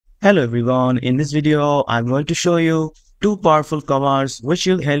Hello everyone, in this video I'm going to show you two powerful commands which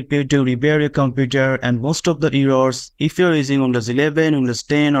will help you to repair your computer and most of the errors. If you're using Windows 11, Windows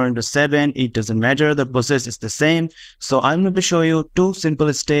 10 or Windows 7, it doesn't matter, the process is the same. So I'm going to show you two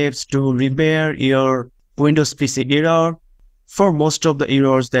simple steps to repair your Windows PC error for most of the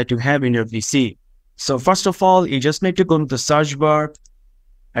errors that you have in your PC. So first of all, you just need to go to the search bar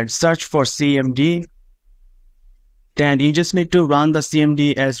and search for CMD. Then you just need to run the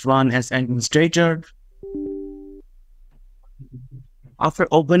CMD as run as administrator. After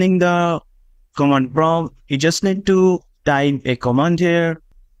opening the command prompt, you just need to type a command here.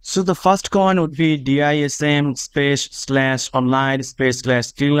 So the first command would be DISM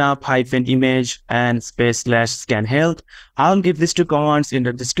 /online/cleanup-image and /ScanHealth. I'll give these two commands in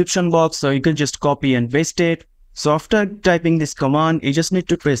the description box, so you can just copy and paste it. So after typing this command, you just need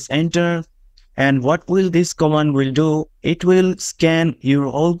to press enter. And what will this command will do? It will scan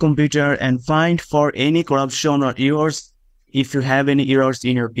your whole computer and find for any corruption or errors if you have any errors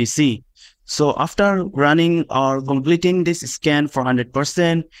in your PC. So after running or completing this scan for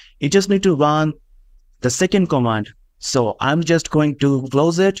 100%, you just need to run the second command. So I'm just going to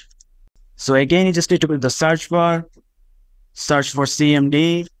close it. So again, you just need to go to the search bar, search for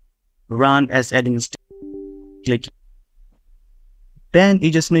CMD, run as administrator, click. Then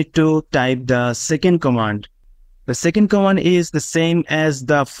you just need to type the second command. The second command is the same as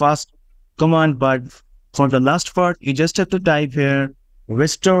the first command, but for the last part, you just have to type here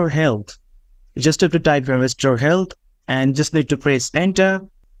Restorehealth. You just have to type here Restorehealth and just need to press enter.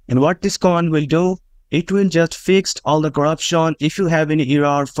 And what this command will do, it will just fix all the corruption if you have any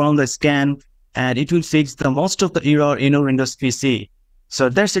error from the scan, and it will fix the most of the error in your Windows PC. So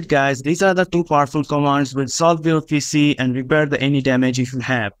that's it guys, these are the two powerful commands which solve your PC and repair any damage if you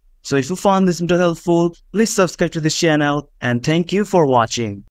have. So if you found this video helpful, please subscribe to this channel and thank you for watching.